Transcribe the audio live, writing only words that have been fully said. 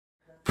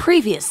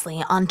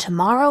Previously on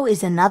Tomorrow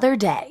is Another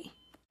Day.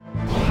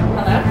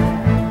 Hello?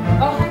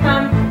 Oh, hi,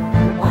 Mom.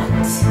 What?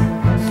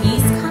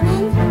 He's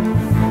coming?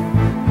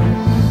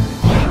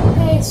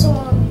 Hey, so,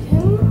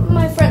 can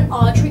my friend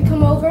Audrey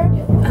come over?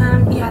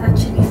 Yeah, that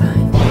should be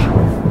fine.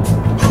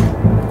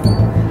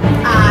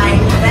 I'm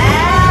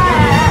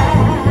back!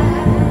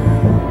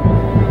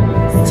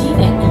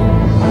 Steven,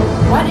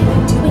 what are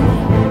you doing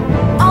here?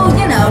 Oh,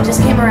 you know,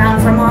 just came around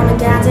from Mom and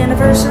Dad's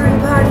anniversary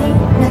party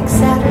next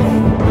Saturday.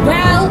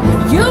 Well,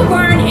 you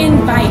weren't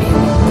invited.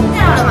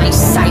 Get out of my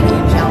sight,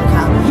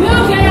 Angelica. You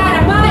get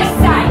out of my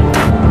sight!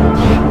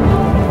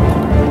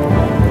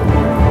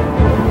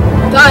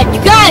 God,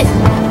 you guys!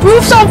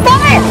 Roof's on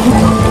fire!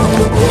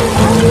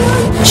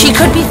 She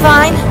could be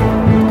fine,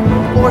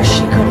 or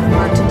she could have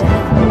burned to death.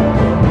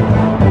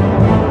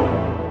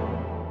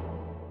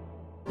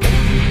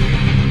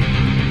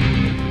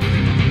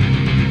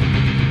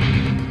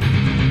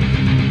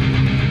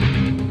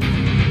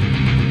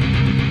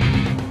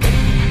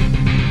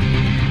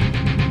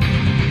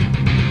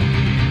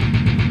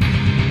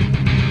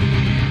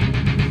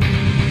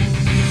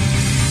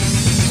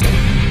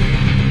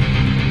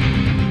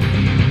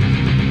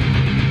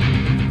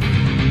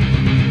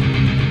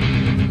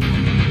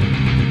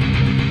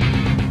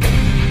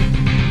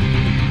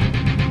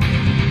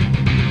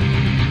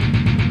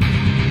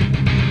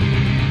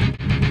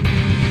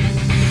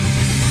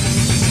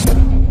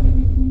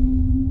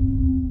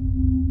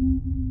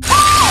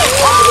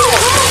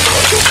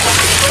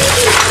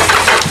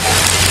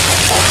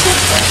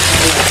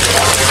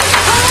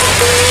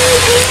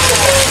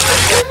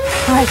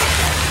 Right,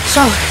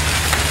 so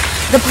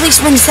the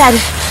policeman said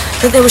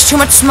that there was too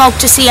much smoke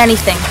to see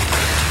anything.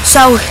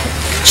 So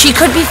she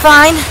could be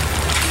fine,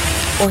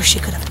 or she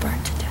could have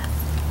burned to death.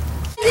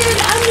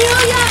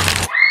 Amelia!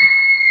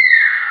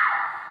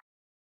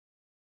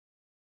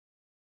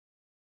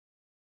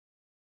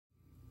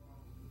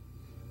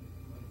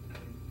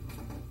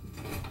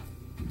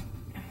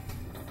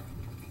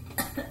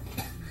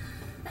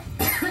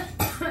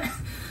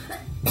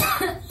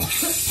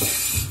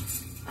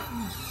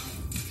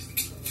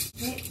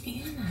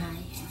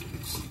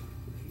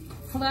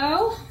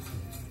 Hello?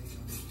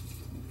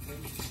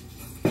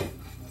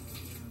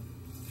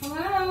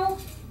 Hello?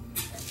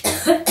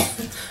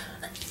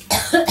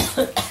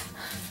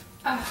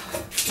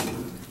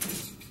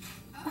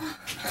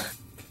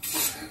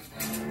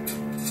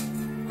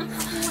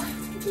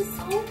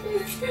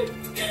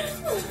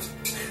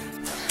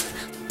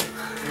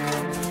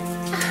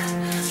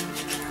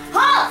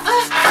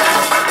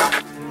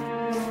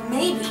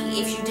 Maybe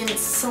if you didn't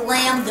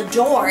slam the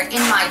door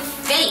in my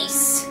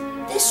face,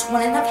 this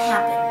wouldn't have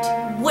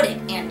happened, would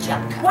it,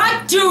 Angelica?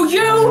 What do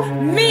you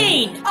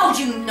mean? Oh,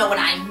 you know what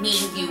I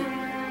mean, you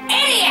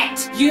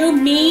idiot! You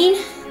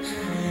mean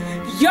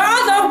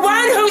you're the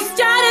one who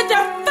started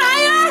the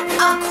fire?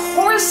 Of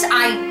course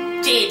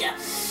I did.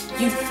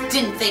 You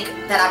didn't think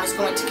that I was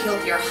going to kill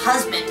your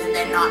husband and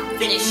then not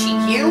finish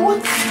you?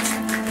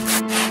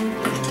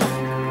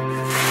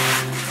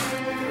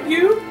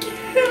 You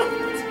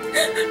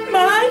killed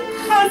my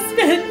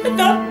husband,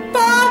 the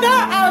father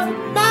of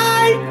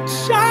my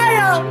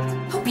child.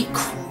 Oh, be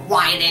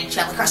quiet,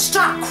 Angelica.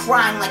 Stop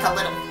crying like a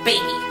little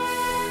baby.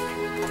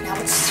 Now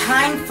it's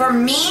time for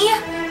me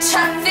to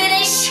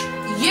finish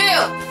you.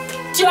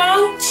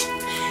 Don't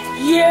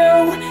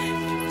you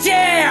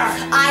dare!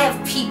 I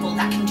have people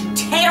that can do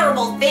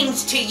terrible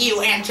things to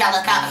you,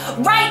 Angelica.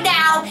 Right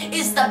now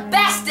is the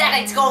best that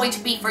it's going to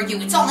be for you.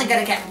 It's only going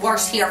to get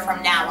worse here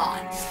from now on.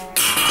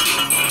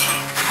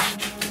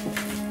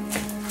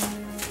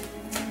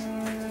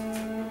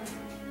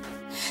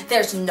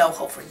 There's no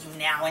hope for you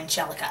now,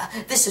 Angelica.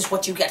 This is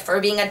what you get for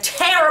being a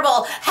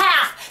terrible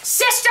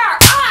half-sister!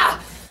 Ah!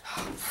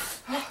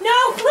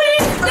 No,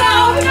 please!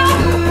 No,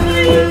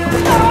 please!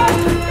 No,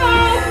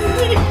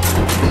 please!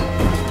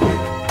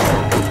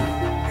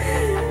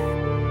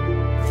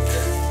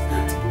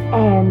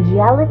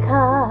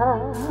 Angelica.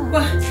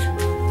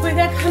 Where'd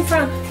that come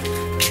from?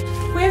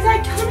 Where's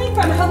that coming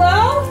from?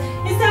 Hello?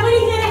 Is somebody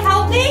here to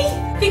help me?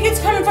 I think it's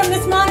coming from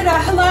this monitor.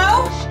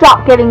 Hello?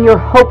 Stop getting your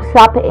hopes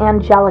up,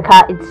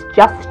 Angelica. It's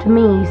just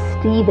me,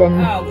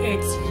 Steven. Oh,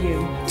 it's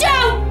you.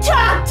 Don't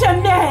talk to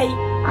me!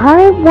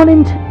 I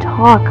wouldn't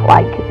talk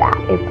like that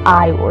if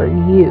I were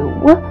you.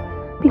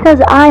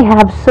 Because I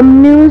have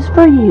some news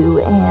for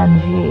you,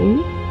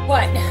 Angie.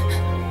 What?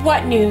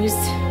 What news?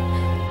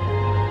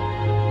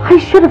 I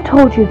should have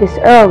told you this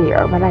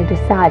earlier, but I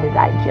decided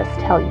I'd just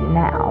tell you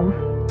now.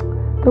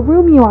 The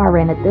room you are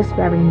in at this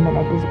very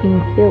minute is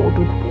being filled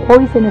with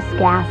poisonous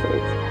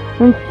gases.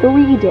 In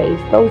 3 days,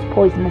 those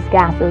poisonous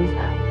gases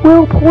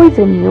will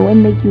poison you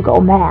and make you go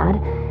mad,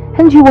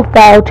 and you will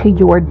fall to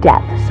your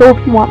death. So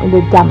if you want me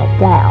to dumb it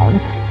down,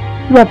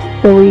 you have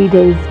 3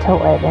 days to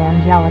live,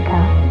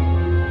 Angelica.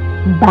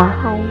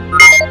 Bye.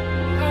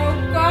 Oh,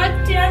 God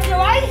damn you!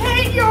 I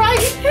hate you! I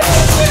hate you!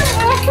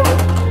 Oh,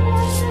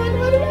 God,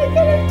 what am I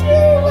gonna do?